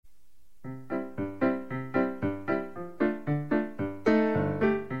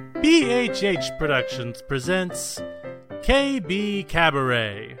KBKabaret Productions presents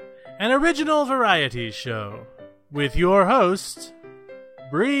KBKabaret, an original variety show, with your host,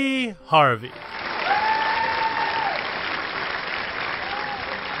 Bree Harvey.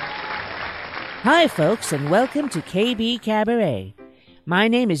 Hi, folks, and welcome to KBKabaret. My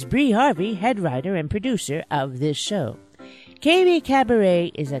name is Bree Harvey, head writer and producer of this show.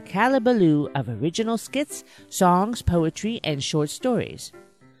 KBKabaret is a calabaloo of original skits, songs, poetry, and short stories.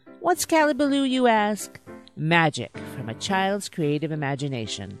 What's calabaloo, you ask? Magic from a child's creative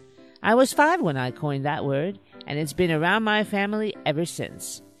imagination. I was 5 when I coined that word, and it's been around my family ever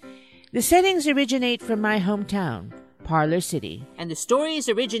since. The settings originate from my hometown, Parlor City. And the stories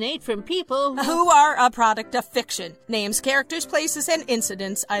originate from people who are a product of fiction. Names, characters, places, and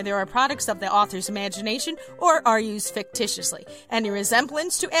incidents either are products of the author's imagination or are used fictitiously. Any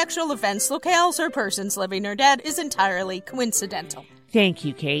resemblance to actual events, locales, or persons living or dead is entirely coincidental. Thank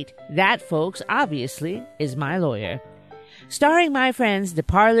you, Kate. That, folks, obviously, is my lawyer. Starring my friends, the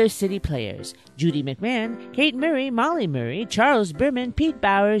Parlor City Players, Judy McMahon, Kate Murray, Molly Murray, Charles Berman, Pete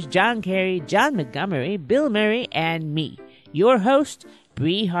Bowers, John Carey, John Montgomery, Bill Murray, and me, your host,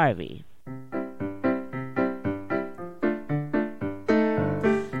 Bree Harvey.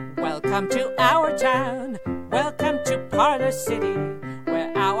 Welcome to our town, welcome to Parlor City,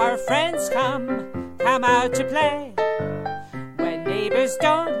 where our friends come out to play. When neighbors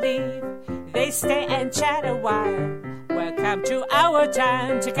don't leave, they stay and chat a while. Welcome to our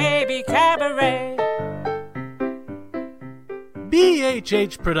town, to KBKabaret.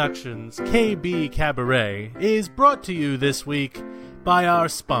 BHH Productions KBKabaret is brought to you this week by our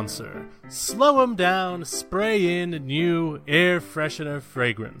sponsor, Slow 'em Down Spray-In New Air Freshener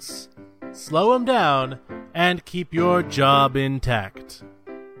Fragrance. Slow 'em down and keep your job intact.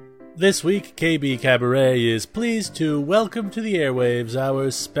 This week, KBKabaret is pleased to welcome to the airwaves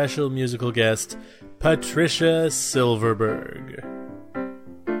our special musical guest, Patricia Silverberg.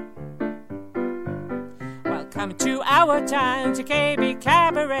 Welcome to our town, to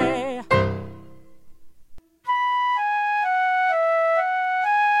KBKabaret.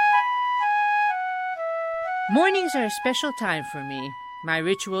 Mornings are a special time for me. My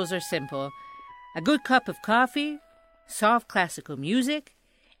rituals are simple. A good cup of coffee, soft classical music,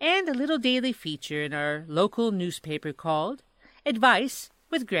 and a little daily feature in our local newspaper called Advice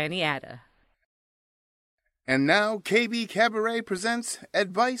with Granny Ada. And now, KBKabaret presents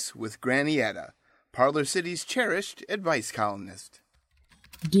Advice with Granny Ada, Parlor City's cherished advice columnist.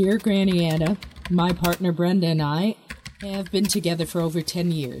 Dear Granny Ada, my partner Brenda and I have been together for over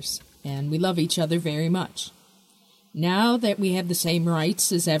 10 years, and we love each other very much. Now that we have the same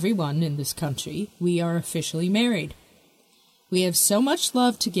rights as everyone in this country, we are officially married. We have so much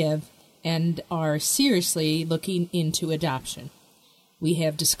love to give and are seriously looking into adoption. We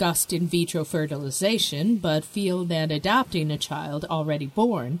have discussed in vitro fertilization, but feel that adopting a child already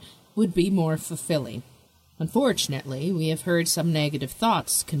born would be more fulfilling. Unfortunately, we have heard some negative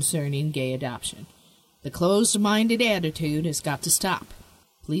thoughts concerning gay adoption. The closed-minded attitude has got to stop.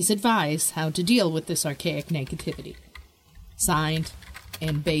 Please advise how to deal with this archaic negativity. Signed,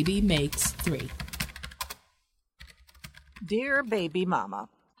 and Baby Makes 3. Dear baby mama,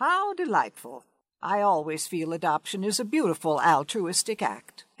 how delightful. I always feel adoption is a beautiful altruistic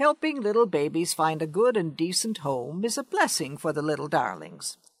act. Helping little babies find a good and decent home is a blessing for the little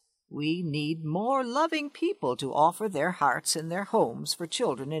darlings. We need more loving people to offer their hearts and their homes for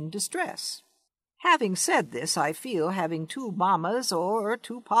children in distress. Having said this, I feel having 2 mamas or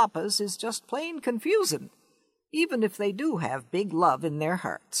 2 papas is just plain confusing, even if they do have big love in their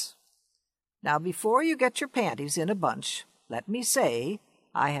hearts. Now, before you get your panties in a bunch, let me say,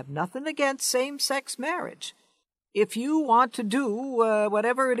 I have nothing against same-sex marriage. If you want to do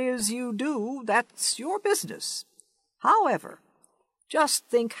whatever it is you do, that's your business. However, just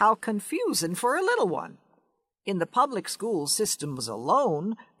think how confusing for a little one. In the public school systems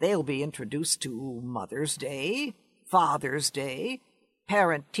alone, they'll be introduced to Mother's Day, Father's Day,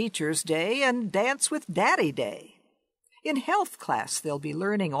 Parent-Teacher's Day, and Dance with Daddy Day. In health class, they'll be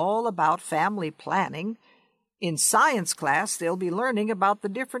learning all about family planning. In science class, they'll be learning about the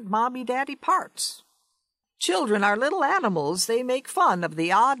different mommy-daddy parts. Children are little animals. They make fun of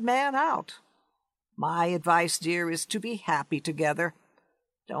the odd man out. My advice, dear, is to be happy together.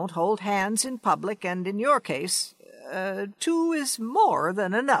 Don't hold hands in public, and in your case, 2 is more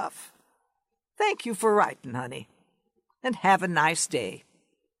than enough. Thank you for writing, honey, and have a nice day.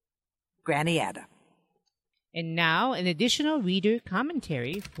 Granny Ada. And now, an additional reader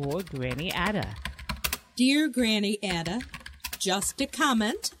commentary for Granny Ada. Dear Granny Ada, just a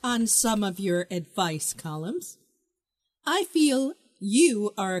comment on some of your advice columns. I feel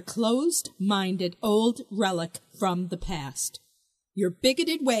You are a closed-minded old relic from the past. Your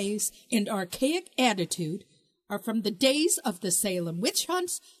bigoted ways and archaic attitude are from the days of the Salem witch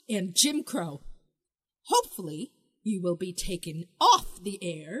hunts and Jim Crow. Hopefully, you will be taken off the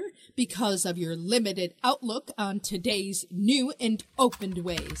air because of your limited outlook on today's new and opened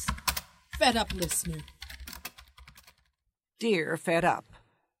ways. Fed Up listener. Dear Fed Up,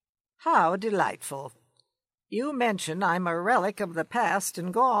 how delightful. You mention I'm a relic of the past,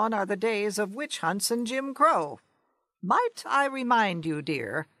 and gone are the days of witch hunts and Jim Crow. Might I remind you,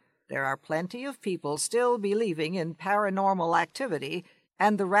 dear, there are plenty of people still believing in paranormal activity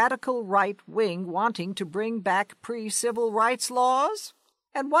and the radical right wing wanting to bring back pre-civil rights laws?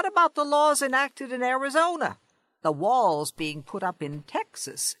 And what about the laws enacted in Arizona? The walls being put up in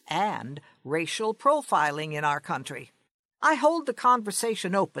Texas and racial profiling in our country. I hold the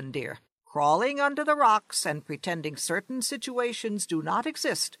conversation open, dear. Crawling under the rocks and pretending certain situations do not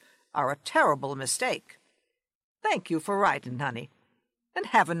exist are a terrible mistake. Thank you for writing, honey, and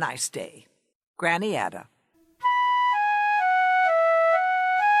have a nice day. Granny Ada.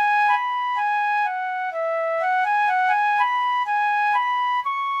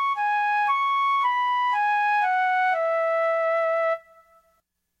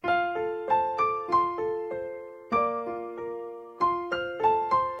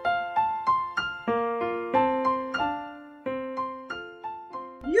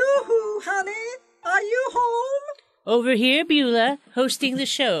 Yoo-hoo, honey! Are you home? Over here, Beulah, hosting the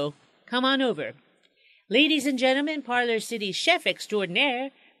show. Come on over. Ladies and gentlemen, Parlor City's chef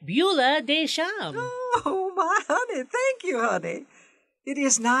extraordinaire, Beulah Deschamps. Oh, my honey. Thank you, honey. It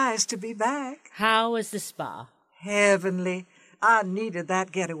is nice to be back. How was the spa? Heavenly. I needed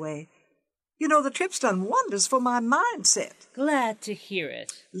that getaway. You know, the trip's done wonders for my mindset. Glad to hear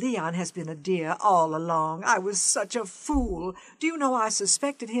it. Leon has been a dear all along. I was such a fool. Do you know I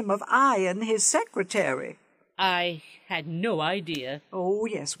suspected him of eyeing his secretary? I had no idea. Oh,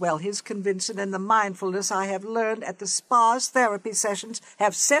 yes. Well, his convincing and the mindfulness I have learned at the spa's therapy sessions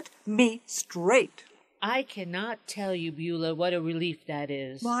have set me straight. I cannot tell you, Beulah, what a relief that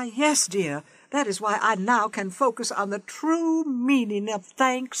is. Why, yes, dear. That is why I now can focus on the true meaning of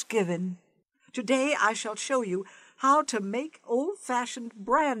Thanksgiving. Today I shall show you how to make old-fashioned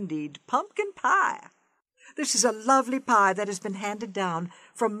brandied pumpkin pie. This is a lovely pie that has been handed down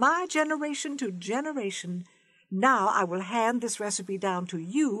from my generation to generation. Now I will hand this recipe down to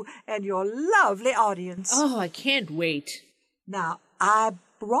you and your lovely audience. Oh, I can't wait. Now, I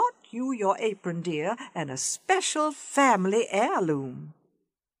brought you your apron, dear, and a special family heirloom.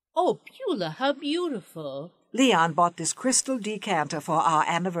 Oh, Beulah, how beautiful. Leon bought this crystal decanter for our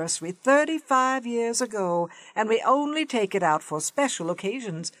anniversary 35 years ago, and we only take it out for special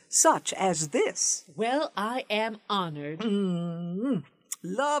occasions such as this. Well, I am honored.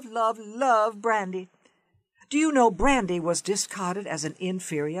 Love, love, love brandy. Do you know brandy was discarded as an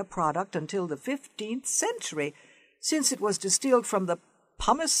inferior product until the 15th century, since it was distilled from the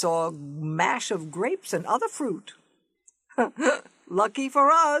pumice or mash of grapes and other fruit? Lucky for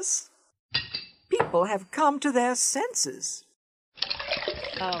us. People have come to their senses.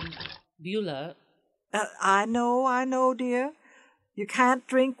 Beulah. I know, dear. You can't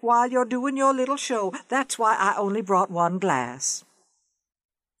drink while you're doing your little show. That's why I only brought one glass.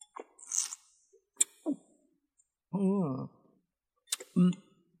 Oh.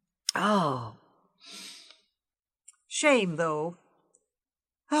 Shame, though.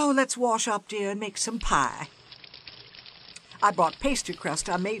 Oh, let's wash up, dear, and make some pie. I brought pastry crust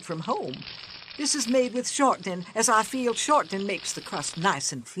I made from home. This is made with shortening, as I feel shortening makes the crust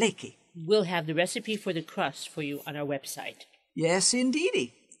nice and flaky. We'll have the recipe for the crust for you on our website. Yes,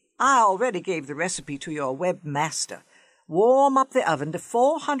 indeedy. I already gave the recipe to your webmaster. Warm up the oven to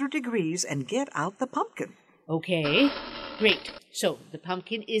 400 degrees and get out the pumpkin. Okay, great. So, the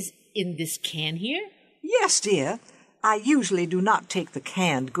pumpkin is in this can here? Yes, dear. I usually do not take the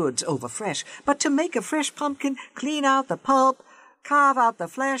canned goods over fresh, but to make a fresh pumpkin, clean out the pulp, carve out the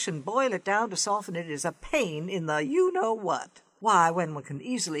flesh, and boil it down to soften it is a pain in the you-know-what. Why, when one can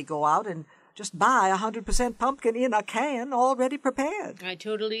easily go out and just buy 100% pumpkin in a can already prepared. I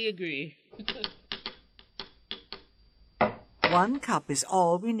totally agree. 1 cup is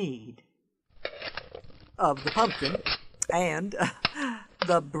all we need of the pumpkin and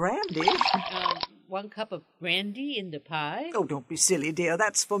the brandy. 1 cup of brandy in the pie? Oh, don't be silly, dear.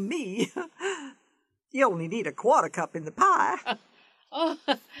 That's for me. You only need a 1/4 cup in the pie. Oh.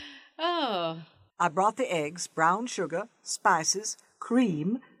 I brought the eggs, brown sugar, spices,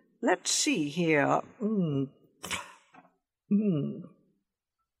 cream. Let's see here.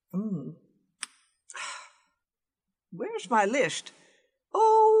 Where's my list?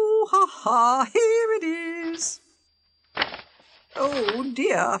 Oh, ha, ha, here it is. Oh,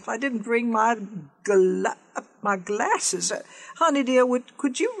 dear, if I didn't bring my glasses. Honey, dear,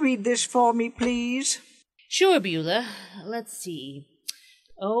 could you read this for me, please? Sure, Beulah. Let's see.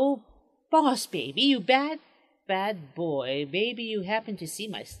 Oh, boss baby, you bad boy. Baby, you happened to see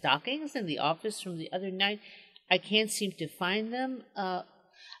my stockings in the office from the other night. I can't seem to find them. I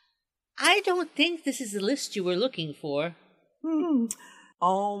don't think this is the list you were looking for.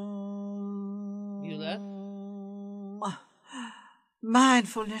 Beulah?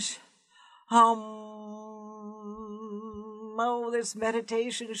 Mindfulness. Oh, this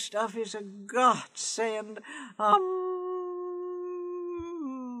meditation stuff is a godsend.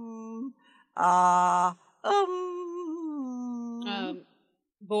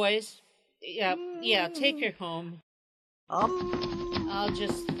 Boys, yeah, take her home. I'll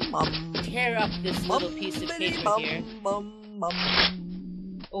just tear up this little piece of paper here.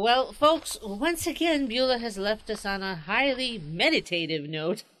 Well, folks, once again, Beulah has left us on a highly meditative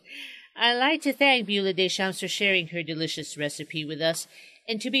note. I'd like to thank Beulah Deschamps for sharing her delicious recipe with us.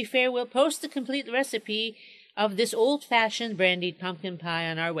 And to be fair, we'll post the complete recipe of this old-fashioned brandied pumpkin pie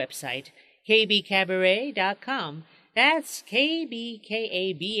on our website, KBKabaret.com. That's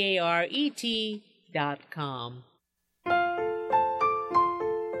KBKabaret.com.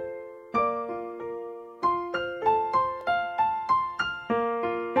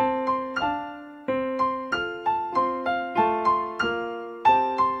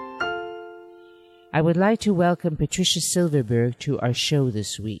 I would like to welcome Patricia Silverberg to our show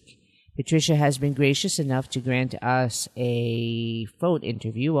this week. Patricia has been gracious enough to grant us a phone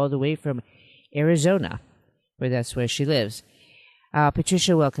interview all the way from Arizona, that's where she lives.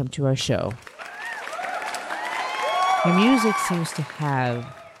 Patricia, welcome to our show. Your music seems to have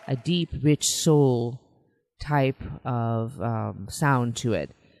a deep, rich soul type of sound to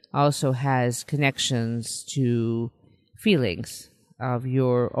it. Also has connections to feelings of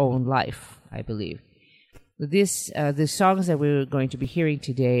your own life, I believe. The songs that we're going to be hearing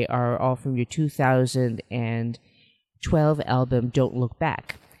today are all from your 2012 album, Don't Look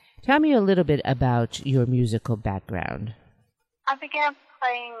Back. Tell me a little bit about your musical background. I began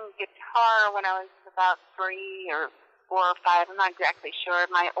playing guitar when I was about 3 or 4 or 5. I'm not exactly sure.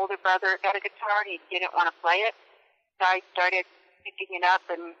 My older brother got a guitar and he didn't want to play it. So I started picking it up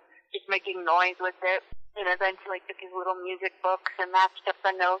and just making noise with it. And eventually took his little music books and matched up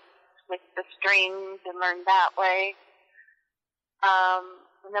the notes with the strings and learned that way.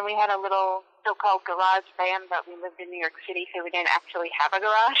 And then we had a little so-called garage band, but we lived in New York City, so we didn't actually have a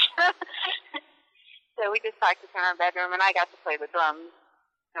garage. So we just practiced in our bedroom, and I got to play the drums.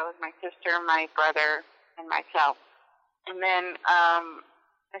 So it was my sister, my brother, and myself. And then I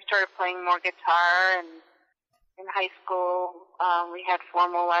started playing more guitar, and in high school we had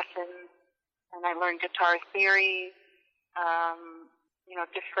formal lessons, and I learned guitar theory,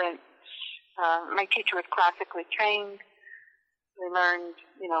 different. My teacher was classically trained. We learned,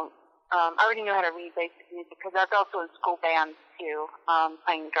 I already knew how to read basic music because I was also in school bands too,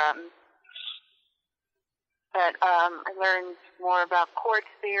 playing drums. But I learned more about chord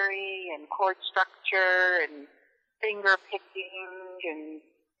theory and chord structure and finger picking and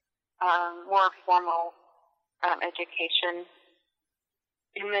more formal education.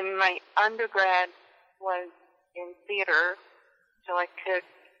 And then my undergrad was in theater, so I took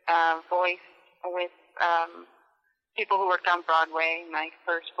voice with people who worked on Broadway. My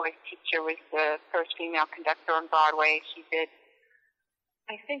first voice teacher was the first female conductor on Broadway. She did,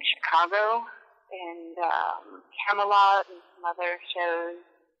 I think, Chicago and Camelot and some other shows.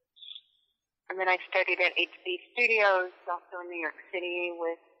 And then I studied at HB Studios, also in New York City,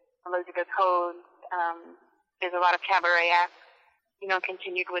 with Elizabeth Hodes. There's a lot of cabaret acts.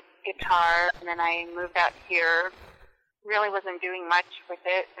 Continued with guitar, and then I moved out here. Really wasn't doing much with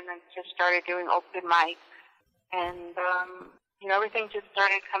it, and then just started doing open mics. And, everything just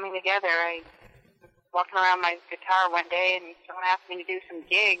started coming together. I was walking around my guitar one day, and someone asked me to do some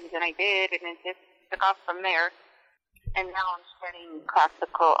gigs, and I did, and it just took off from there. And now I'm studying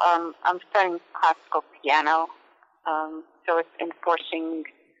classical. I'm studying classical piano, so it's enforcing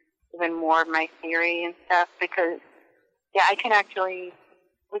even more of my theory and stuff, because I can actually,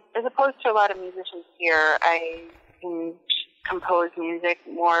 as opposed to a lot of musicians here, I can compose music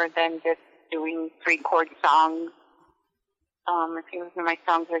more than just doing 3-chord songs. If you listen to my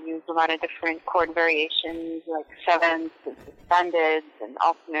songs, I use a lot of different chord variations, like sevenths and suspendeds and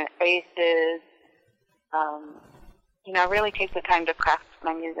alternate basses. Really take the time to craft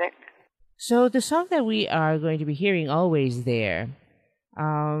my music. So the song that we are going to be hearing, Always There,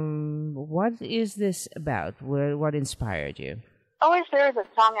 what is this about? What inspired you? Always There is a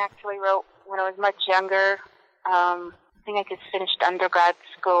song I actually wrote when I was much younger. I think I just finished undergrad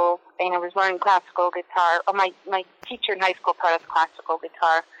school, and I was learning classical guitar. Oh, my teacher in high school taught us classical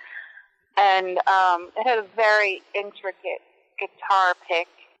guitar. And it had a very intricate guitar pick.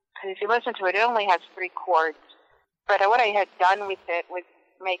 Because if you listen to it, it only has 3 chords. But what I had done with it was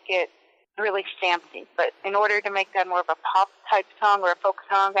make it really stampy. But in order to make that more of a pop-type song or a folk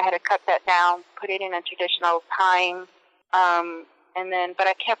song, I had to cut that down, put it in a traditional time. But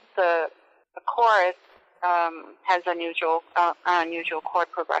I kept the chorus has unusual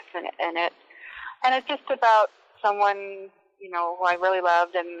chord progression in it. And it's just about someone, who I really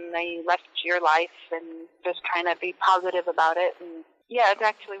loved, and they left your life, and just trying to be positive about it. And yeah, it's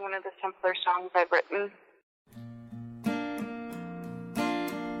actually one of the simpler songs I've written.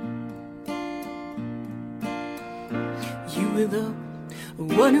 You were the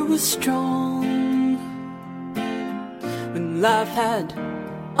one who was strong when life had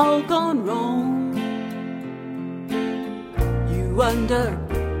all gone wrong. You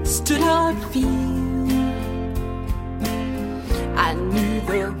understood how I feel. I knew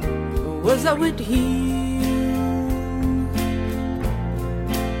the words I would hear.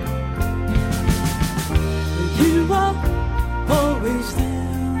 You were always there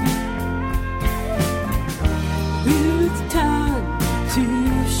with time to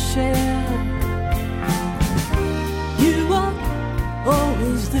share. You were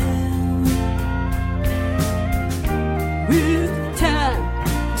always there with time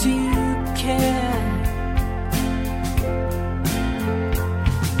to care.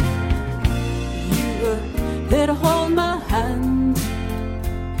 You were there to hold my hand,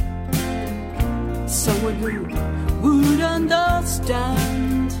 someone who would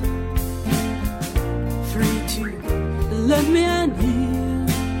understand, free to let me in here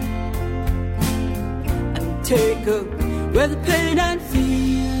and take away the pain and fear.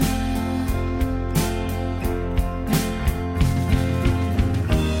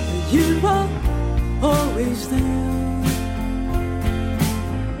 You were always there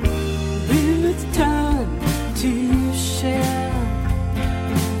with time to share.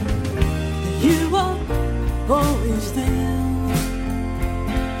 You were always there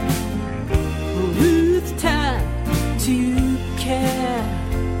with time to care.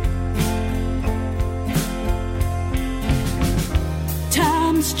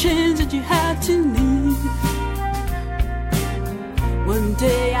 Times changed and you had to leave. One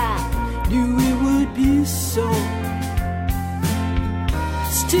day I knew it would be so.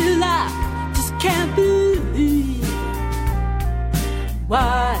 Still I just can't believe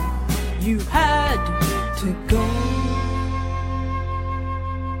why you had to go.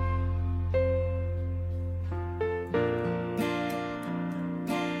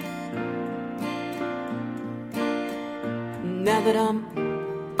 Now that I'm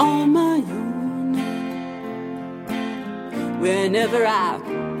on my own, whenever I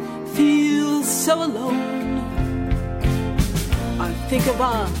feel so alone, I think of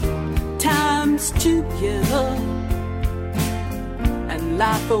our times together, and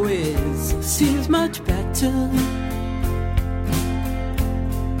life always seems much better.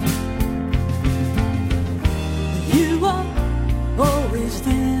 You are always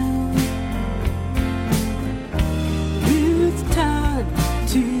there with time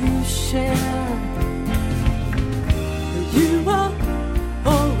to share. You are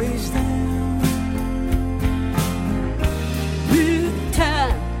always there with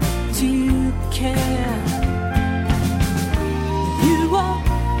time to care. You are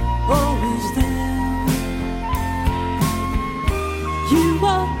always there. You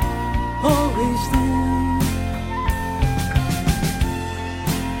are always there.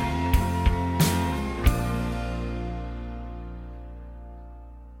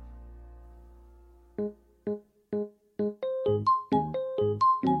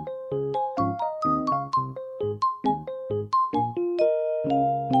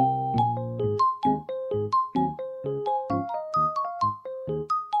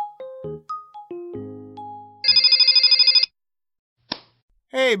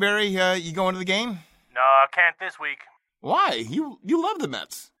 Hey, Barry, you going to the game? No, I can't this week. Why? You love the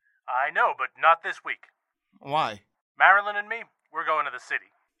Mets. I know, but not this week. Why? Marilyn and me, we're going to the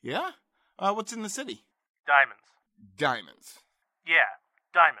city. Yeah? What's in the city? Diamonds. Diamonds. Yeah,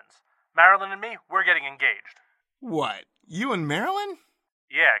 diamonds. Marilyn and me, we're getting engaged. What? You and Marilyn?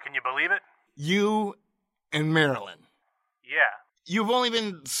 Yeah, can you believe it? You and Marilyn? Yeah. You've only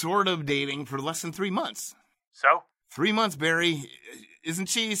been sort of dating for less than 3 months. So? 3 months, Barry. Isn't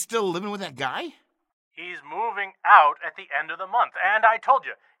she still living with that guy? He's moving out at the end of the month, and I told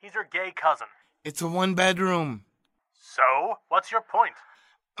you, he's her gay cousin. It's a 1-bedroom. So? What's your point?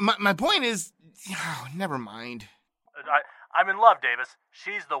 My point is... Oh, never mind. I'm in love, Davis.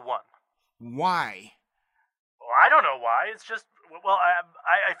 She's the one. Why? Well, I don't know why. It's just... Well,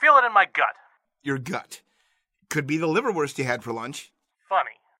 I feel it in my gut. Your gut. Could be the liverwurst you had for lunch.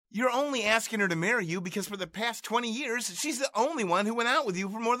 Funny. You're only asking her to marry you because for the past 20 years, she's the only one who went out with you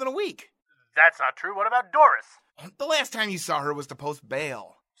for more than a week. That's not true. What about Doris? The last time you saw her was to post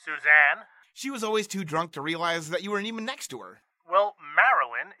bail. Suzanne? She was always too drunk to realize that you weren't even next to her. Well,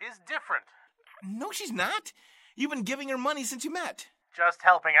 Marilyn is different. No, she's not. You've been giving her money since you met. Just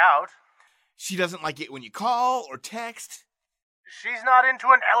helping out. She doesn't like it when you call or text. She's not into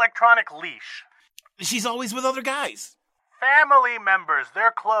an electronic leash. She's always with other guys. Family members,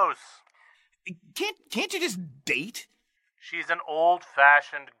 they're close. Can't you just date? She's an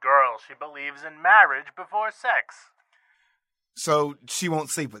old-fashioned girl. She believes in marriage before sex. So she won't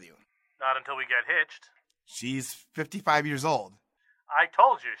sleep with you? Not until we get hitched. She's 55 years old. I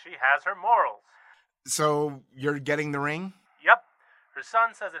told you, she has her morals. So you're getting the ring? Yep. Her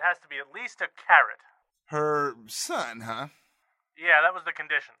son says it has to be at least a carat. Her son, huh? Yeah, that was the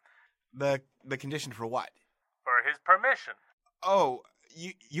condition. The condition for what? For his permission. Oh,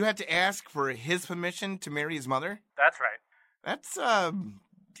 you had to ask for his permission to marry his mother? That's right. That's,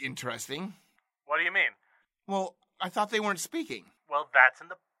 interesting. What do you mean? Well, I thought they weren't speaking. Well, that's in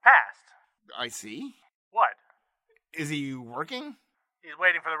the past. I see. What? Is he working? He's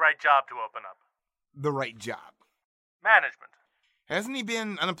waiting for the right job to open up. The right job. Management. Hasn't he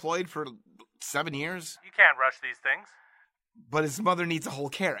been unemployed for 7 years? You can't rush these things. But his mother needs a whole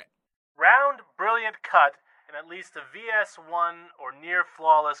carat. Round, brilliant cut in at least a VS1 or near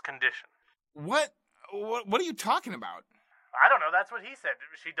flawless condition. What are you talking about? I don't know, that's what he said.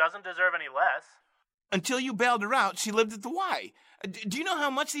 She doesn't deserve any less. Until you bailed her out, she lived at the Y. Do you know how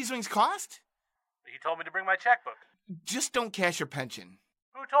much these rings cost? He told me to bring my checkbook. Just don't cash your pension.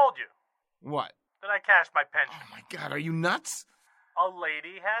 Who told you? What? That I cashed my pension. Oh my God, are you nuts? A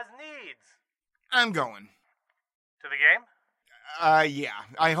lady has needs. I'm going. To the game? Yeah.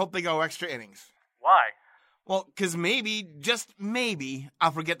 I hope they go extra innings. Why? Well, 'cause maybe, just maybe,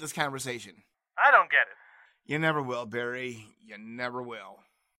 I'll forget this conversation. I don't get it. You never will, Barry. You never will.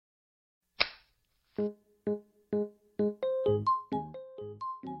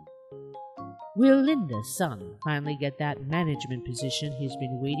 Will Linda's son finally get that management position he's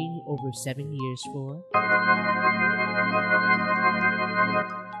been waiting over 7 years for?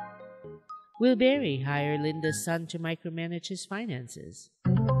 Will Barry hire Linda's son to micromanage his finances?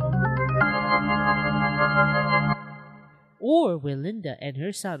 Or will Linda and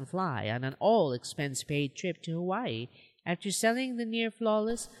her son fly on an all-expense-paid trip to Hawaii after selling the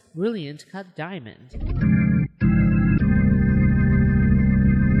near-flawless, brilliant-cut diamond?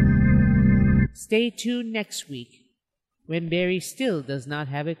 Stay tuned next week, when Barry still does not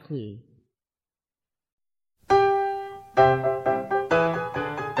have a clue.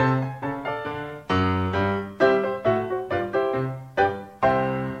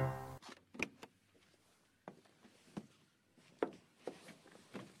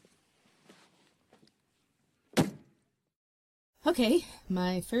 Okay,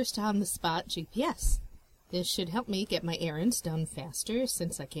 my first on-the-spot GPS. This should help me get my errands done faster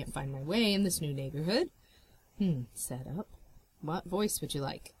since I can't find my way in this new neighborhood. Set up. What voice would you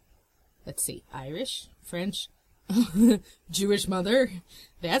like? Let's see, Irish, French, Jewish mother.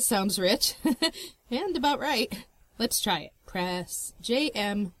 That sounds rich. And about right. Let's try it. Press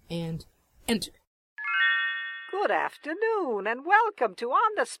JM and enter. Good afternoon, and welcome to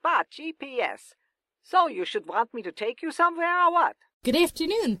On the Spot GPS. So you should want me to take you somewhere or what? Good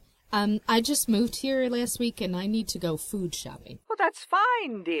afternoon. I just moved here last week and I need to go food shopping. Oh, that's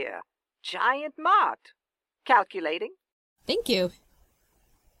fine, dear. Giant Mart. Calculating. Thank you.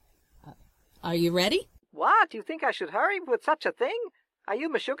 Are you ready? What? You think I should hurry with such a thing? Are you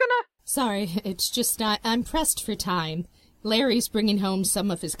Meshuggah? Sorry, it's just I'm pressed for time. Larry's bringing home some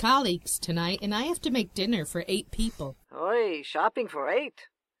of his colleagues tonight, and I have to make dinner for 8 people. Oi, shopping for 8?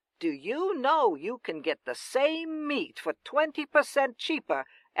 Do you know you can get the same meat for 20% cheaper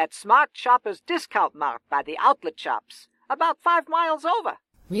at Smart Shoppers Discount Mart by the outlet shops, about 5 miles over?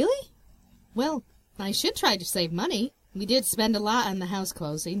 Really? Well, I should try to save money. We did spend a lot on the house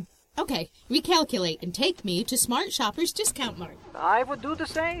closing. Okay, recalculate and take me to Smart Shoppers Discount Mart. I would do the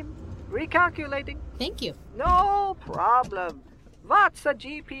same. Recalculating. Thank you. No problem. What's a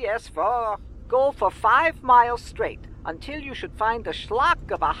GPS for? Go for 5 miles straight until you should find the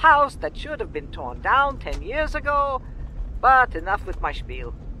schlock of a house that should have been torn down 10 years ago. But enough with my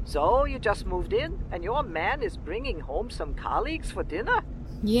spiel. So you just moved in and your man is bringing home some colleagues for dinner?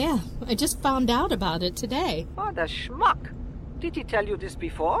 Yeah, I just found out about it today. Oh, the schmuck. Did he tell you this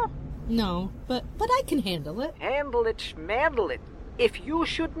before? No, but I can handle it. Handle it, schmandle it. If you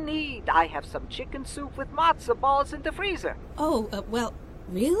should need, I have some chicken soup with matzo balls in the freezer. Oh, well,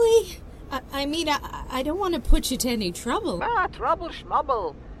 really? I don't want to put you to any trouble. Trouble,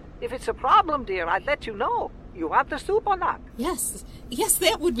 schmubble. If it's a problem, dear, I'd let you know. You want the soup or not? Yes,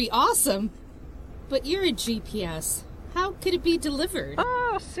 that would be awesome. But you're a GPS. How could it be delivered?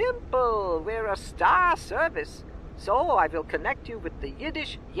 Oh, simple. We're a star service. So I will connect you with the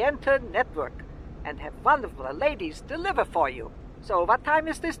Yiddish Yenta network and have one of the ladies deliver for you. So what time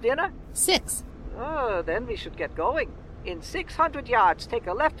is this dinner? 6. Oh, then we should get going. In 600 yards, take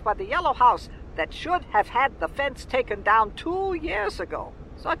a left by the yellow house that should have had the fence taken down 2 years ago.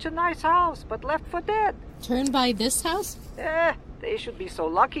 Such a nice house, but left for dead. Turn by this house? They should be so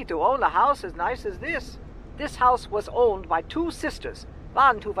lucky to own a house as nice as this. This house was owned by 2 sisters,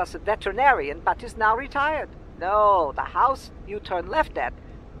 one who was a veterinarian but is now retired. No, the house you turn left at,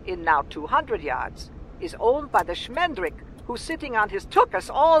 in now 200 yards, is owned by the Schmendrick, who's sitting on his tuchus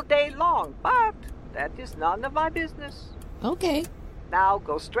all day long, but that is none of my business. Okay. Now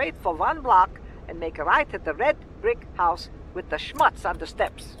go straight for 1 block and make a right at the red brick house with the schmutz on the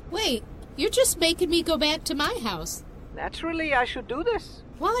steps. Wait, you're just making me go back to my house. Naturally, I should do this.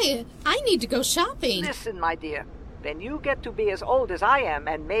 Why? I need to go shopping. Listen, my dear, when you get to be as old as I am,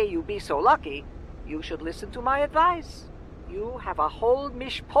 and may you be so lucky, you should listen to my advice. You have a whole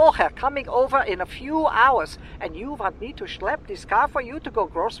mishpocher coming over in a few hours, and you want me to schlep this car for you to go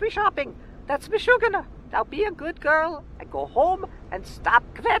grocery shopping. That's mishugana. Now be a good girl and go home and stop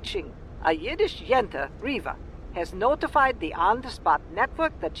kvetching. A Yiddish Yenta, Riva, has notified the on-the-spot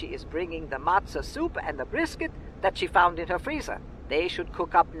network that she is bringing the matzah soup and the brisket that she found in her freezer. They should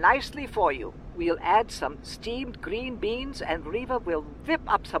cook up nicely for you. We'll add some steamed green beans, and Riva will whip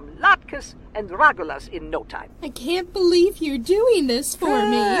up some latkes and ragulas in no time. I can't believe you're doing this for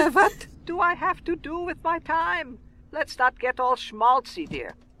me. What do I have to do with my time? Let's not get all schmaltzy,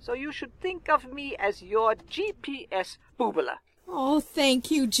 dear. So you should think of me as your GPS boobala. Oh, thank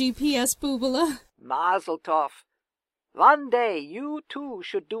you, GPS boobala. Mazel tov. One day you too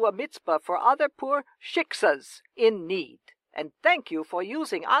should do a mitzvah for other poor shiksas in need. And thank you for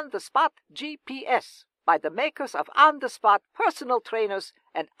using On-the-Spot GPS by the makers of On-the-Spot personal trainers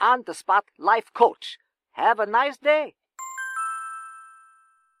and On-the-Spot life coach. Have a nice day.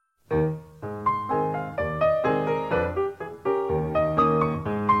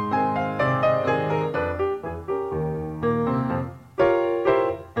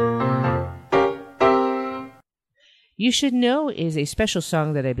 You Should Know is a special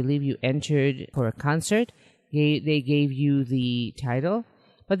song that I believe you entered for a concert. They gave you the title,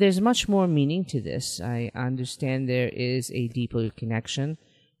 but there's much more meaning to this. I understand there is a deeper connection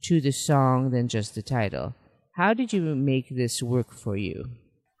to the song than just the title. How did you make this work for you?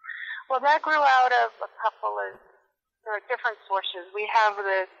 Well, that grew out of a couple of different sources. We have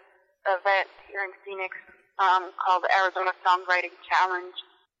this event here in Phoenix called the Arizona Songwriting Challenge,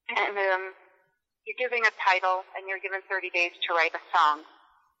 and you're giving a title, and you're given 30 days to write a song.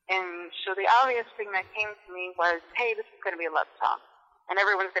 And so the obvious thing that came to me was, hey, this is going to be a love song, and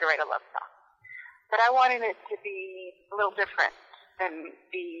everyone's going to write a love song. But I wanted it to be a little different and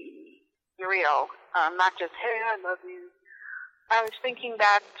be real, not just, hey, I love you. I was thinking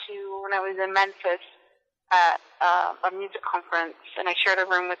back to when I was in Memphis at a music conference, and I shared a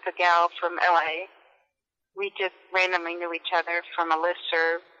room with a gal from LA. We just randomly knew each other from a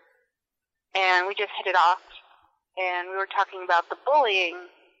listserv, and we just hit it off. And we were talking about the bullying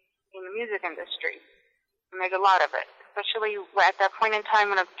in the music industry. And there's a lot of it, especially at that point in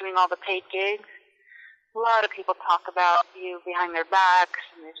time when I was doing all the paid gigs. A lot of people talk about you behind their backs,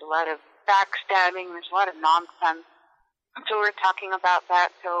 and there's a lot of backstabbing, there's a lot of nonsense. So we were talking about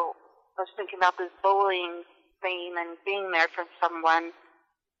that, so I was thinking about this bullying theme and being there for someone.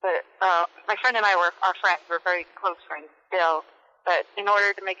 But my friend and I are friends, we're very close friends still. But in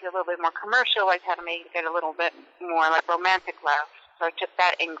order to make it a little bit more commercial, I had to make it a little bit more like romantic love. So I took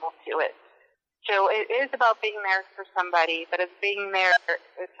that angle to it. So it is about being there for somebody, but it's being there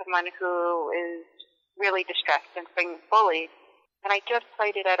with someone who is really distressed and being bullied. And I just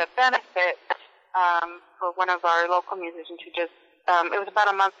played it at a benefit for one of our local musicians who just, it was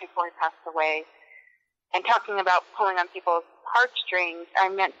about a month before he passed away. And talking about pulling on people's heartstrings, I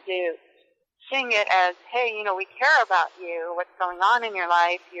meant to sing it as, hey, you know, we care about you, what's going on in your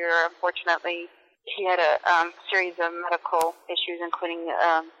life. Unfortunately, he had a series of medical issues, including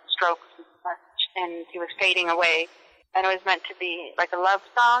strokes and such, and he was fading away. And it was meant to be like a love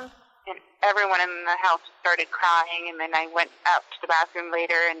song, and everyone in the house started crying, and then I went out to the bathroom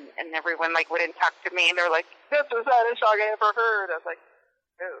later, and everyone, like, wouldn't talk to me, and they were like, that's the saddest song I ever heard. I was like,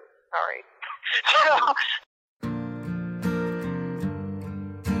 oh, sorry. So,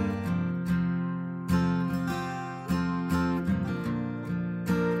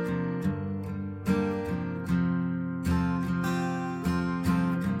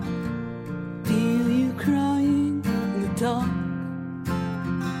 dark.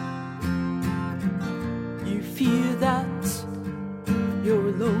 You fear that you're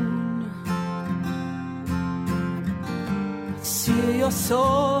alone. See your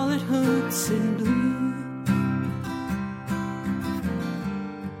soul, it hurts in blue.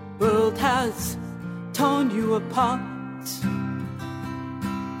 World has torn you apart.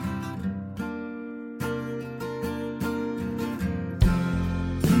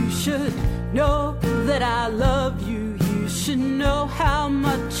 You should know that I love you. You should know how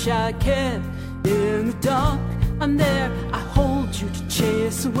much I care. In the dark, I'm there. I hold you to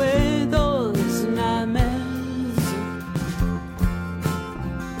chase away those nightmares.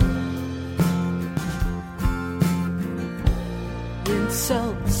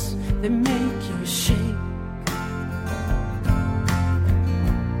 Insults, they make you shake.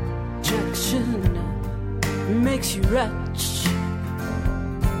 Rejection makes you retch.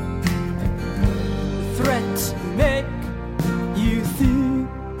 Threats make you think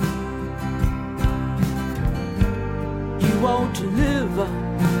you won't live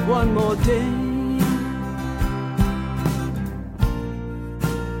one more day.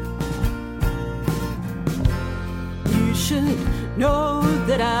 You should know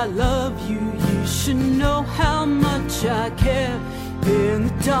that I love you. You should know how much I care. In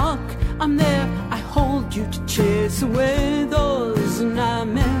the dark, I'm there. I hold you to chase away those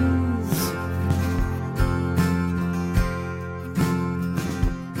nightmares.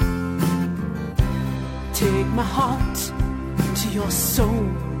 Take my heart to your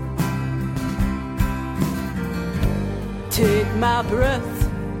soul. Take my breath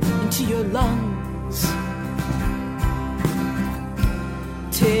into your lungs.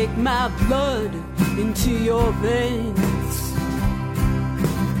 Take my blood into your veins.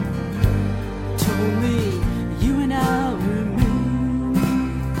 Told me you and I remain.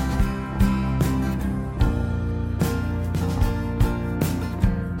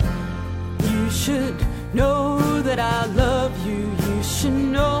 You should know that I love you. You should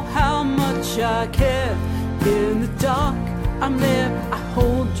know how much I care. In the dark, I'm there. I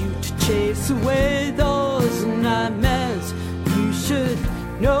hold you to chase away those nightmares. You should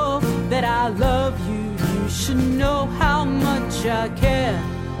know that I love you. You should know how much I care.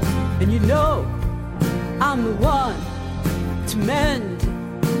 And you know I'm the one to mend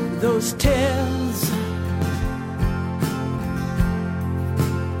those tears.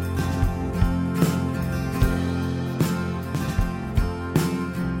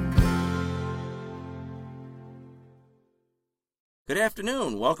 Good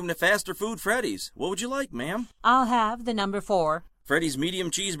afternoon. Welcome to Faster Food Freddy's. What would you like, ma'am? I'll have the number 4. Freddy's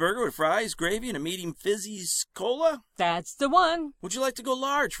medium cheeseburger with fries, gravy, and a medium fizzy cola? That's the one. Would you like to go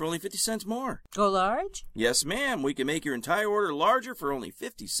large for only 50 cents more? Go large? Yes, ma'am. We can make your entire order larger for only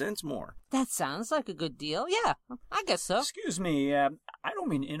 50 cents more. That sounds like a good deal. Yeah, I guess so. Excuse me, I don't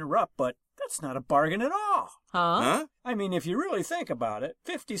mean to interrupt, but that's not a bargain at all. Huh? I mean, if you really think about it,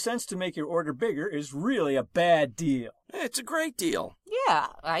 50 cents to make your order bigger is really a bad deal. It's a great deal. Yeah,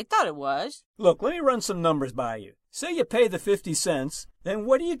 I thought it was. Look, let me run some numbers by you. Say you pay the 50 cents, then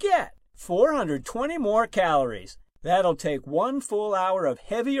what do you get? 420 more calories. That'll take 1 full hour of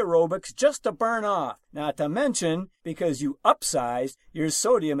heavy aerobics just to burn off. Not to mention, because you upsized, your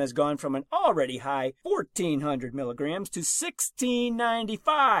sodium has gone from an already high 1,400 milligrams to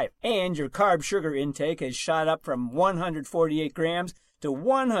 1,695. And your carb sugar intake has shot up from 148 grams to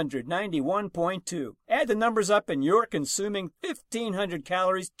 191.2. Add the numbers up and you're consuming 1,500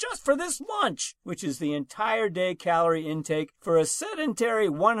 calories just for this lunch, which is the entire day calorie intake for a sedentary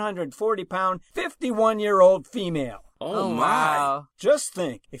 140-pound, 51-year-old female. Oh, my. Wow. Just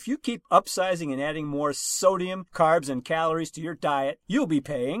think, if you keep upsizing and adding more sodium, carbs, and calories to your diet, you'll be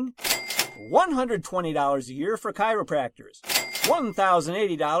paying $120 a year for chiropractors,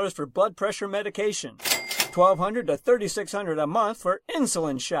 $1,080 for blood pressure medication, $1,200 to $3,600 a month for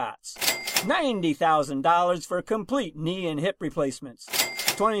insulin shots, $90,000 for complete knee and hip replacements,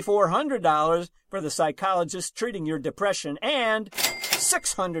 $2,400 for the psychologist treating your depression, and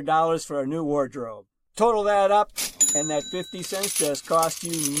 $600 for a new wardrobe. Total that up, and that 50 cents just cost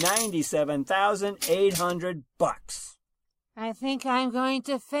you $97,800. I think I'm going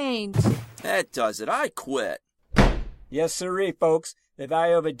to faint. That does it. I quit. Yes, sirree, folks. The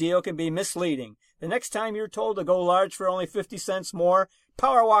value of a deal can be misleading. The next time you're told to go large for only 50 cents more,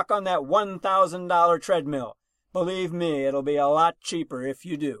 power walk on that $1,000 treadmill. Believe me, it'll be a lot cheaper if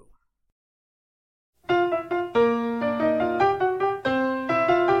you do.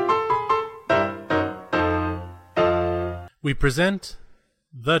 We present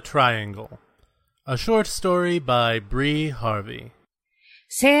The Triangle, a short story by Bree Harvey.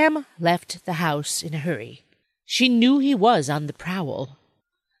 Sam left the house in a hurry. She knew he was on the prowl.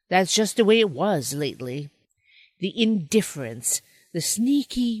 That's just the way it was lately. The indifference, the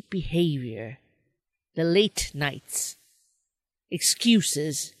sneaky behavior, the late nights,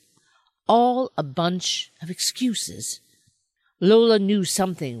 excuses, all a bunch of excuses. Lola knew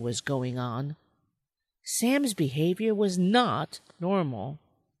something was going on. Sam's behavior was not normal.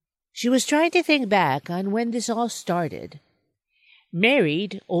 She was trying to think back on when this all started.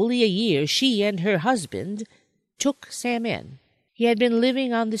 Married only a year, she and her husband took Sam in. He had been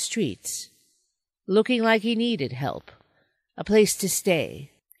living on the streets, looking like he needed help, a place to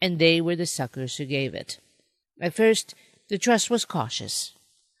stay, and they were the suckers who gave it. At first, the trust was cautious.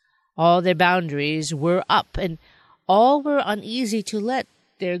 All their boundaries were up, and all were uneasy to let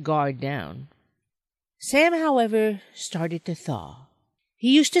their guard down. Sam, however, started to thaw. He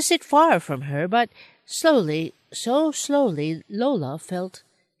used to sit far from her, but slowly, so slowly, Lola felt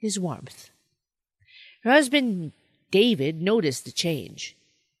his warmth. Her husband, David, noticed the change,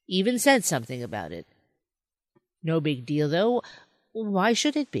 even said something about it. No big deal, though. Why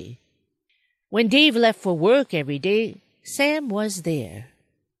should it be? When Dave left for work every day, Sam was there.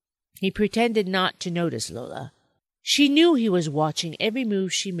 He pretended not to notice Lola. She knew he was watching every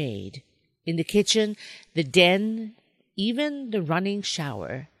move she made. In the kitchen, the den, even the running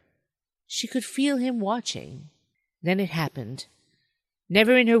shower. She could feel him watching. Then it happened.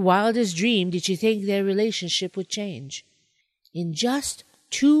 Never in her wildest dream did she think their relationship would change. In just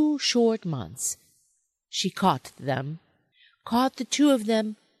 2 short months, she caught the two of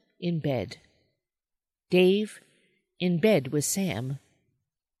them in bed. Dave in bed with Sam,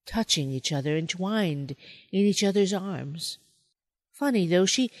 touching each other, entwined in each other's arms. Funny, though,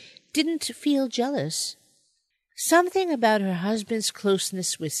 she didn't feel jealous. Something about her husband's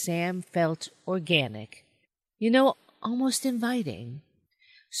closeness with Sam felt organic, almost inviting.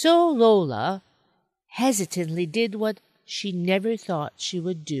 So Lola hesitantly did what she never thought she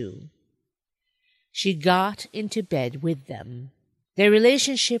would do. She got into bed with them. Their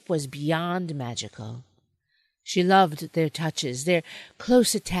relationship was beyond magical. She loved their touches, their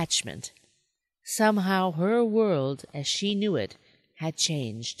close attachment. Somehow her world, as she knew it, had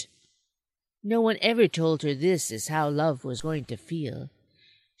changed. No one ever told her this is how love was going to feel.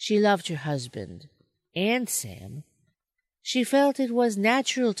 She loved her husband and Sam. She felt it was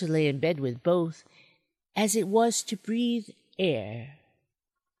natural to lay in bed with both, as it was to breathe air.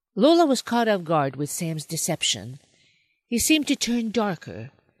 Lola was caught off guard with Sam's deception. He seemed to turn darker,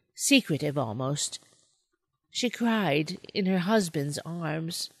 secretive almost. She cried in her husband's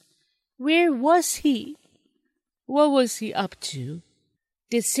arms. Where was he? What was he up to?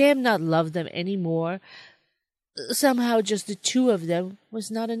 Did Sam not love them any more? Somehow just the two of them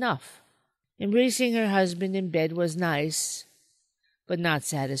was not enough. Embracing her husband in bed was nice, but not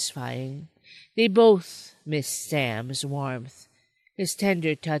satisfying. They both missed Sam's warmth, his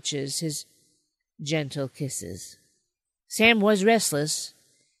tender touches, his gentle kisses. Sam was restless,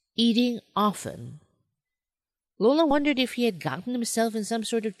 eating often. Lola wondered if he had gotten himself in some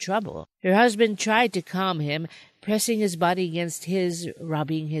sort of trouble. Her husband tried to calm him, pressing his body against his,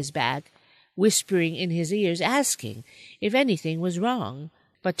 rubbing his back, whispering in his ears, asking if anything was wrong,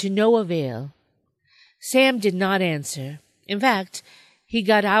 but to no avail. Sam did not answer. In fact, he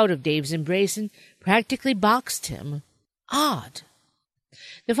got out of Dave's embrace and practically boxed him. Odd.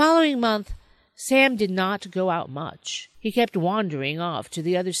 The following month, Sam did not go out much. He kept wandering off to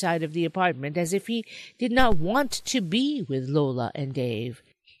the other side of the apartment as if he did not want to be with Lola and Dave.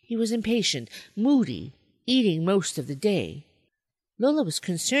 He was impatient, moody, eating most of the day. Lola was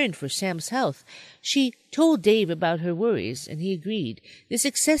concerned for Sam's health. She told Dave about her worries, and he agreed. This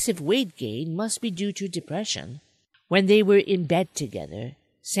excessive weight gain must be due to depression. When they were in bed together,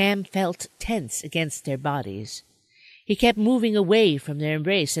 Sam felt tense against their bodies. He kept moving away from their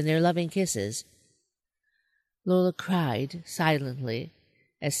embrace and their loving kisses. Lola cried silently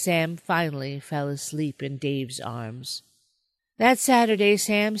as Sam finally fell asleep in Dave's arms. That Saturday,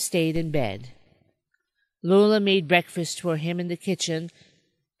 Sam stayed in bed. Lola made breakfast for him in the kitchen,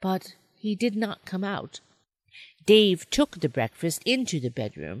 but he did not come out. Dave took the breakfast into the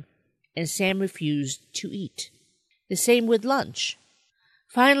bedroom, and Sam refused to eat. The same with lunch.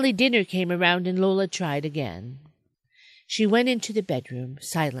 Finally, dinner came around, and Lola tried again. She went into the bedroom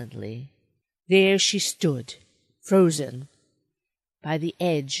silently. There she stood, frozen, by the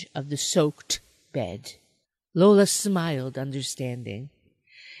edge of the soaked bed. Lola smiled, understanding.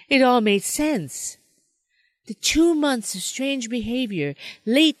 It all made sense. The 2 months of strange behavior,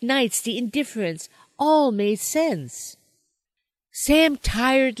 late nights, the indifference, all made sense. Sam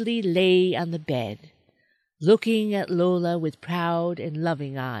tiredly lay on the bed, looking at Lola with proud and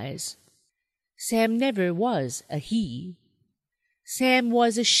loving eyes. Sam never was a he. Sam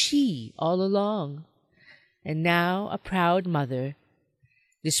was a she all along, and now a proud mother,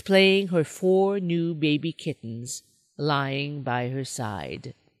 displaying her 4 new baby kittens lying by her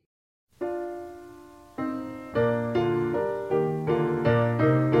side.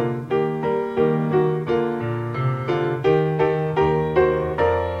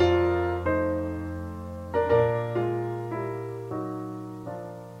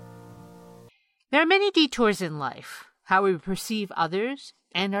 There are many detours in life, how we perceive others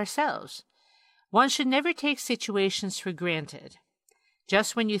and ourselves. One should never take situations for granted.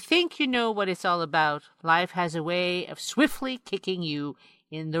 Just when you think you know what it's all about, life has a way of swiftly kicking you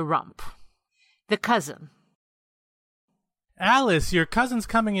in the rump. The cousin. Alice, your cousin's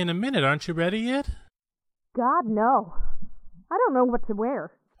coming in a minute. Aren't you ready yet? God, no. I don't know what to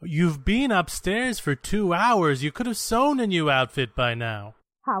wear. You've been upstairs for 2 hours. You could have sewn a new outfit by now.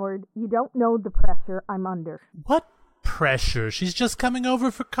 Howard, you don't know the pressure I'm under. What pressure? She's just coming over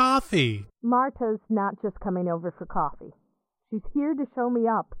for coffee. Marta's not just coming over for coffee. She's here to show me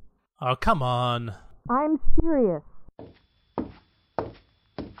up. Oh, come on. I'm serious.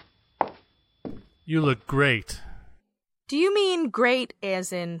 You look great. Do you mean great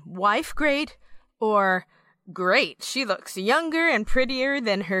as in wife great? Or great, she looks younger and prettier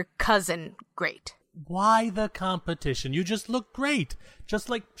than her cousin great? Why the competition? You just look great. Just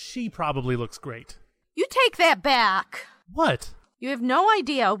like she probably looks great. You take that back. What? You have no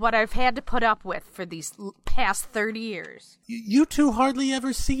idea what I've had to put up with for these past 30 years. You two hardly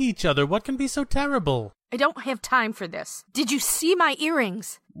ever see each other. What can be so terrible? I don't have time for this. Did you see my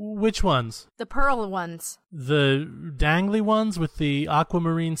earrings? Which ones? The pearl ones. The dangly ones with the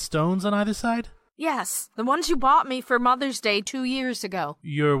aquamarine stones on either side? Yes, the ones you bought me for Mother's Day 2 years ago.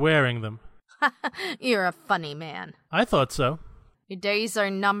 You're wearing them. You're a funny man. I thought so. Your days are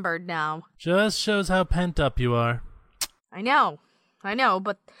numbered now. Just shows how pent up you are. I know,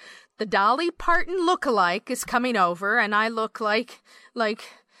 but the Dolly Parton look-alike is coming over, and I look like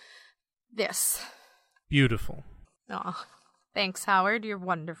this. Beautiful. Oh, thanks, Howard. You're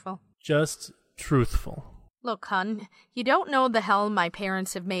wonderful. Just truthful. Look, hon, you don't know the hell my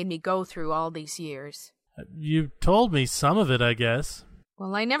parents have made me go through all these years. You told me some of it, I guess.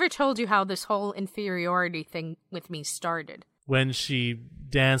 Well, I never told you how this whole inferiority thing with me started. When she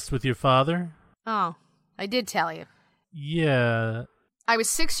danced with your father? Oh, I did tell you. Yeah. I was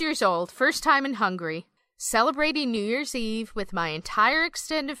 6 years old, first time in Hungary, celebrating New Year's Eve with my entire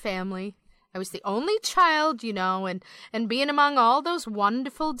extended family. I was the only child, you know, and being among all those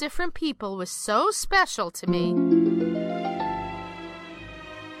wonderful different people was so special to me.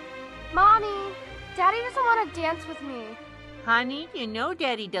 Mommy, Daddy doesn't want to dance with me. Honey, you know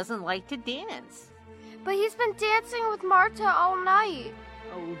Daddy doesn't like to dance. But he's been dancing with Marta all night.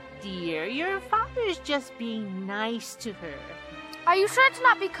 Oh dear, your father's just being nice to her. Are you sure it's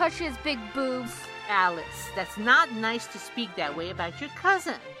not because she has big boobs? Alice, that's not nice to speak that way about your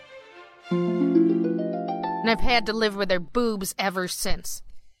cousin. And I've had to live with her boobs ever since.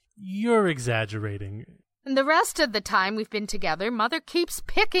 You're exaggerating. And the rest of the time we've been together, Mother keeps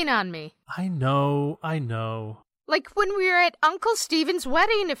picking on me. I know. Like when we were at Uncle Stephen's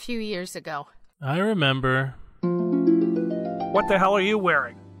wedding a few years ago. I remember. What the hell are you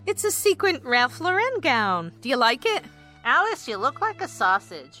wearing? It's a sequin Ralph Lauren gown. Do you like it? Alice, you look like a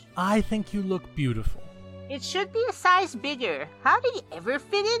sausage. I think you look beautiful. It should be a size bigger. How do you ever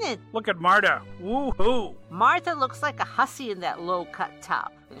fit in it? Look at Marta. Woo-hoo. Martha looks like a hussy in that low-cut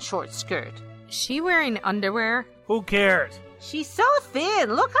top and short skirt. Is she wearing underwear? Who cares? She's so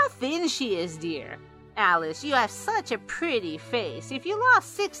thin. Look how thin she is, dear. Alice, you have such a pretty face. If you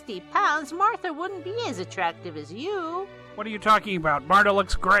lost 60 pounds, Martha wouldn't be as attractive as you. What are you talking about? Marta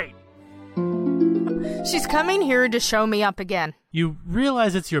looks great. She's coming here to show me up again. You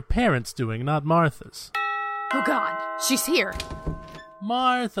realize it's your parents' doing, not Martha's. Oh, God. She's here.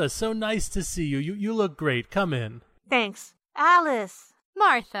 Martha, so nice to see you. You look great. Come in. Thanks. Alice.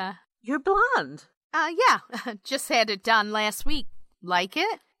 Martha. You're blonde. Yeah. Just had it done last week. Like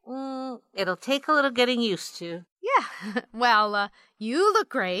it? It'll take a little getting used to. Yeah. Well, you look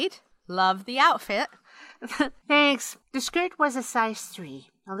great. Love the outfit. Thanks. The skirt was a size 3.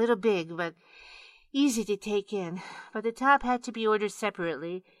 A little big, but easy to take in, but the top had to be ordered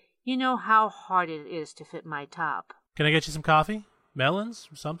separately. You know how hard it is to fit my top. Can I get you some coffee? Melons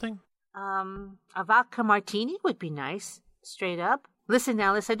or something? A vodka martini would be nice. Straight up. Listen,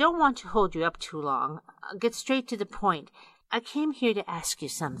 Alice, I don't want to hold you up too long. I'll get straight to the point. I came here to ask you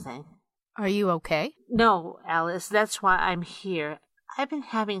something. Are you okay? No, Alice, that's why I'm here. I've been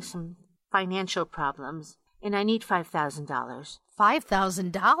having some financial problems, and I need $5,000.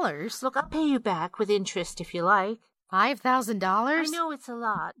 $5,000? Look, I'll pay you back with interest if you like. $5,000? I know it's a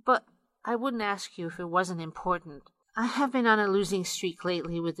lot, but I wouldn't ask you if it wasn't important. I have been on a losing streak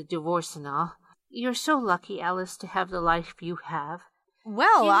lately with the divorce and all. You're so lucky, Alice, to have the life you have.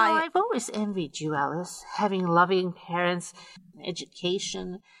 Well, I've always envied you, Alice, having loving parents,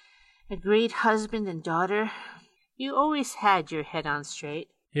 education, a great husband and daughter. You always had your head on straight.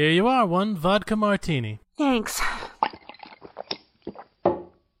 Here you are, one vodka martini. Thanks.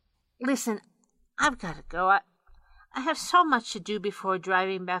 Listen, I've got to go. I have so much to do before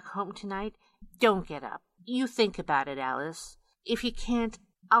driving back home tonight. Don't get up. You think about it, Alice. If you can't,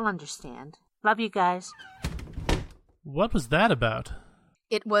 I'll understand. Love you guys. What was that about?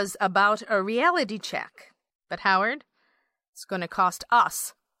 It was about a reality check. But, Howard, it's going to cost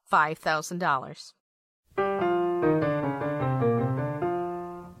us $5,000.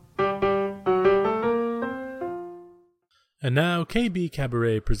 And now KB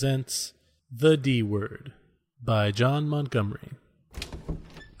Cabaret presents The D Word by John Montgomery.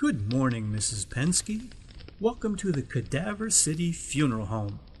 Good morning, Mrs. Penske. Welcome to the Cadaver City Funeral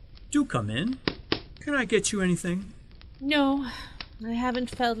Home. Do come in. Can I get you anything? No, I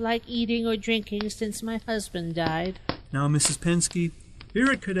haven't felt like eating or drinking since my husband died. Now, Mrs. Penske,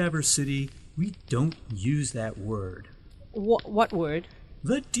 here at Cadaver City, we don't use that word. What word?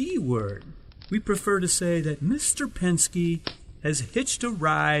 The D word. We prefer to say that Mr. Penske has hitched a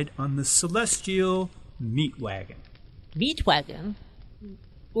ride on the celestial meat wagon. Meat wagon?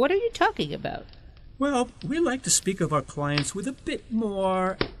 What are you talking about? Well, we like to speak of our clients with a bit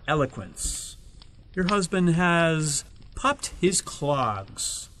more eloquence. Your husband has popped his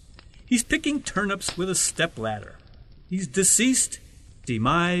clogs. He's picking turnips with a stepladder. He's deceased,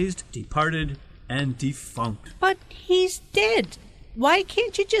 demised, departed, and defunct. But he's dead. Why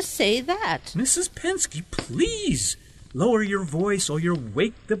can't you just say that? Mrs. Penske, please lower your voice or you'll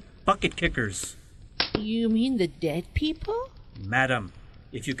wake the bucket kickers. You mean the dead people? Madam,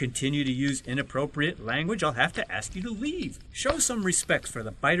 if you continue to use inappropriate language, I'll have to ask you to leave. Show some respect for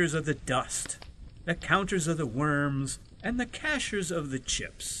the biters of the dust, the counters of the worms, and the cashers of the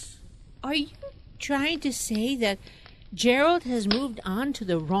chips. Are you trying to say that Gerald has moved on to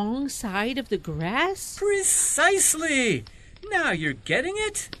the wrong side of the grass? Precisely! Now you're getting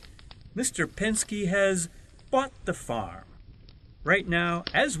it? Mr. Penske has bought the farm. Right now,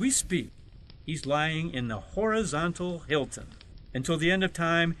 as we speak, he's lying in the horizontal Hilton. Until the end of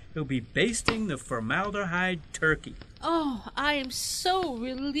time, he'll be basting the formaldehyde turkey. Oh, I am so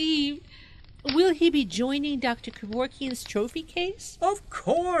relieved. Will he be joining Dr. Kevorkian's trophy case? Of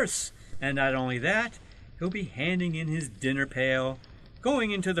course! And not only that, he'll be handing in his dinner pail, going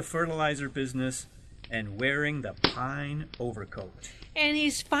into the fertilizer business, and wearing the pine overcoat. And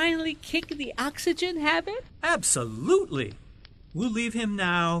he's finally kicked the oxygen habit? Absolutely! We'll leave him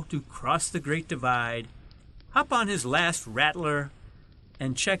now to cross the Great Divide, hop on his last rattler,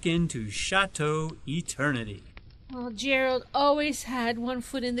 and check into Chateau Eternity. Well, Gerald always had one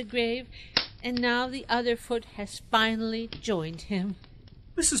foot in the grave, and now the other foot has finally joined him.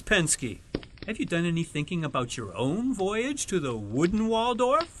 Mrs. Penske, have you done any thinking about your own voyage to the wooden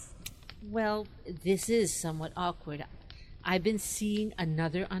Waldorf? Well, this is somewhat awkward. I've been seeing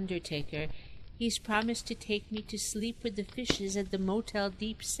another undertaker. He's promised to take me to sleep with the fishes at the Motel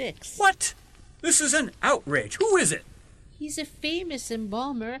Deep Six. What? This is an outrage. Who is it? He's a famous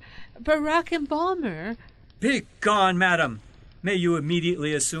embalmer, Barack Embalmer. Begone, madam. May you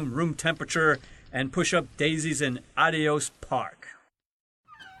immediately assume room temperature and push up daisies in Adios Park.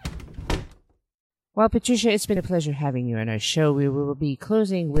 Well, Patricia, it's been a pleasure having you on our show. We will be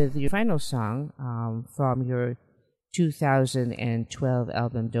closing with your final song from your 2012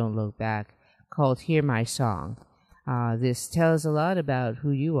 album, Don't Look Back, called Hear My Song. This tells a lot about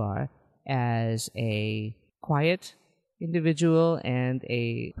who you are as a quiet individual and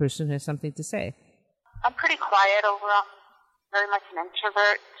a person who has something to say. I'm pretty quiet overall, very much an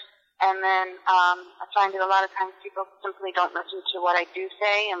introvert. And then I find that a lot of times people simply don't listen to what I do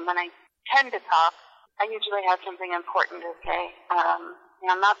say. And when I tend to talk, I usually have something important to say.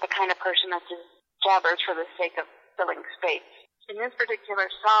 I'm not the kind of person that just jabbers for the sake of filling space. In this particular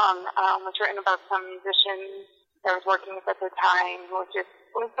song, was written about some musicians I was working with at the time was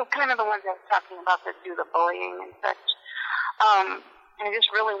kind of the ones I was talking about that do the bullying and such. And I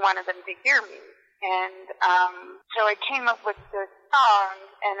just really wanted them to hear me. And so I came up with this song,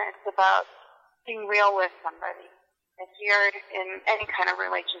 and it's about being real with somebody. If you're in any kind of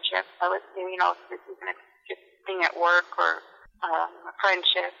relationship, if this isn't just being at work or a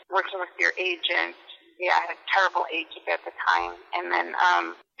friendship, working with your agent. Yeah, I had a terrible agent at the time. And then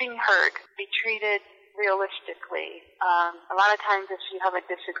being heard, be treated realistically. A lot of times if you have a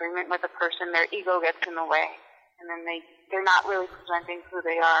disagreement with a person, their ego gets in the way. And then they're not really presenting who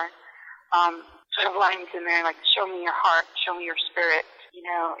they are. Sort of lines in there like, show me your heart, show me your spirit.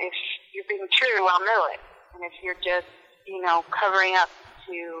 If you're being true, I'll know it. And if you're just, covering up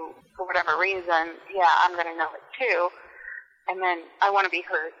for whatever reason, I'm going to know it too. And then I want to be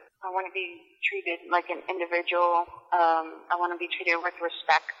heard. I want to be treated like an individual. I want to be treated with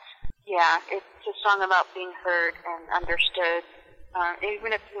respect. Yeah, it's a song about being heard and understood.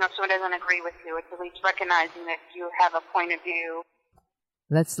 Even if someone doesn't agree with you, it's at least recognizing that you have a point of view.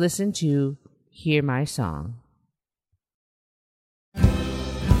 Let's listen to Hear My Song.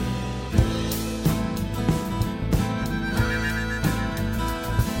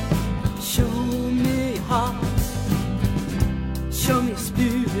 Show me your heart, show me your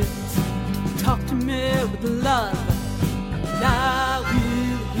spirit, talk to me with love, and I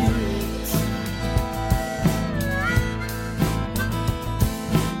will hear it.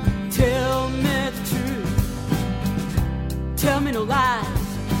 Tell me the truth, tell me no lies,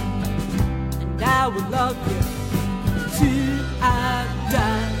 and I will love you till I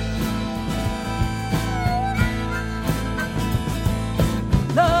die.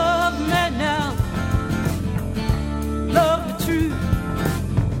 Love me now, love me true,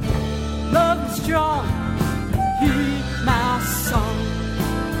 love me strong, hear my song.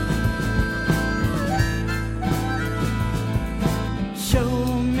 Show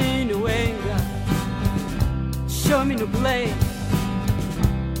me no anger, show me no blame,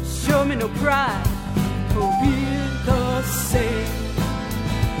 show me no pride, for we're the same.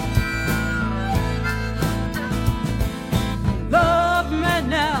 Love me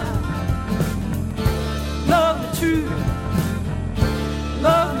now, love me true,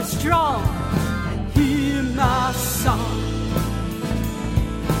 love me strong, and hear my song.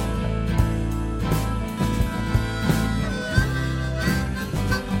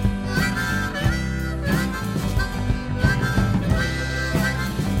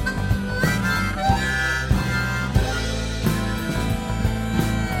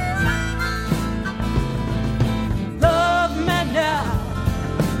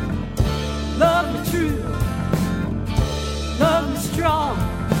 Love me true, love me strong,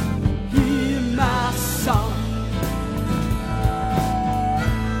 hear my song.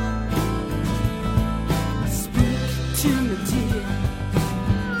 Speak to me, dear,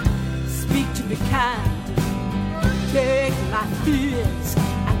 speak to me kind, take my fears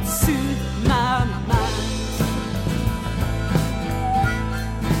and soothe my mind.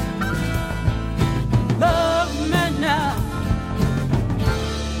 Love me now,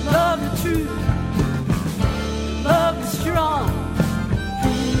 love me true, love me strong,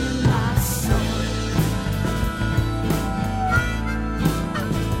 hear my song.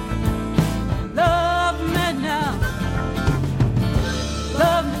 Love me now,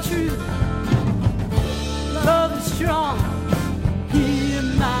 love me true, love me strong, hear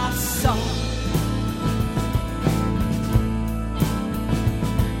my song.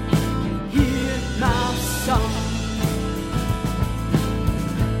 Hear my song.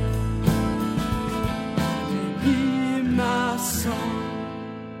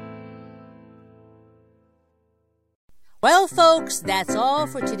 Well, folks, that's all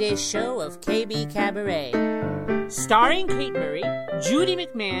for today's show of KB Cabaret. Starring Kate Murray, Judy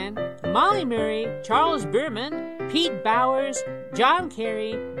McMahon, Molly Murray, Charles Berman, Pete Bowers, John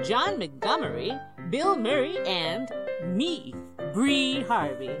Carey, John Montgomery, Bill Murray, and me, Bree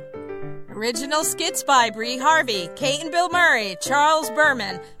Harvey. Original skits by Bree Harvey, Kate and Bill Murray, Charles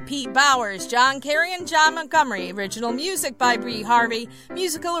Berman, Pete Bowers, John Carey, and John Montgomery. Original music by Bree Harvey.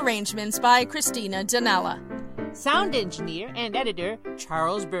 Musical arrangements by Christina Danella. Sound engineer and editor,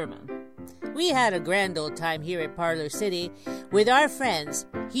 Charles Berman. We had a grand old time here at Parlor City with our friends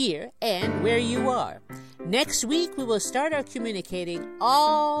here and where you are. Next week, we will start our communicating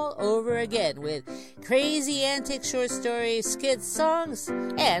all over again with crazy antic short stories, skits, songs,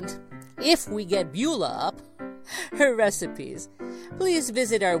 and, if we get Beulah up, her recipes. Please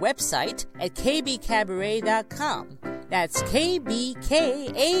visit our website at kbkabaret.com. That's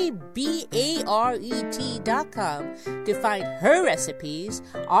KBKabaret.com to find her recipes,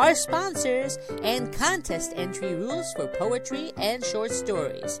 our sponsors, and contest entry rules for poetry and short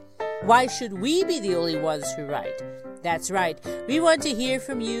stories. Why should we be the only ones who write? That's right, we want to hear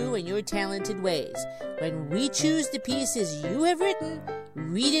from you and your talented ways. When we choose the pieces you have written,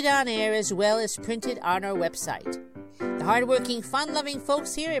 read it on air as well as print it on our website. The hardworking, fun-loving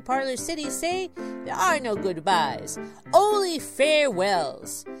folks here at Parlor City say there are no goodbyes, only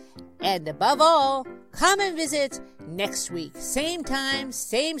farewells. And above all, come and visit next week, same time,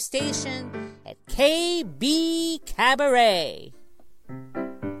 same station, at KB Cabaret.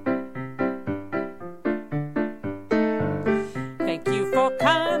 Thank you for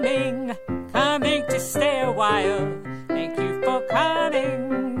coming to stay a while. Thank you for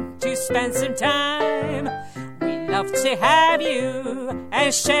coming to spend some time. We love to have you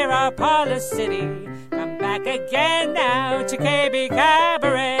and share our Parlor City. Come back again now to KB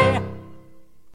Cabaret.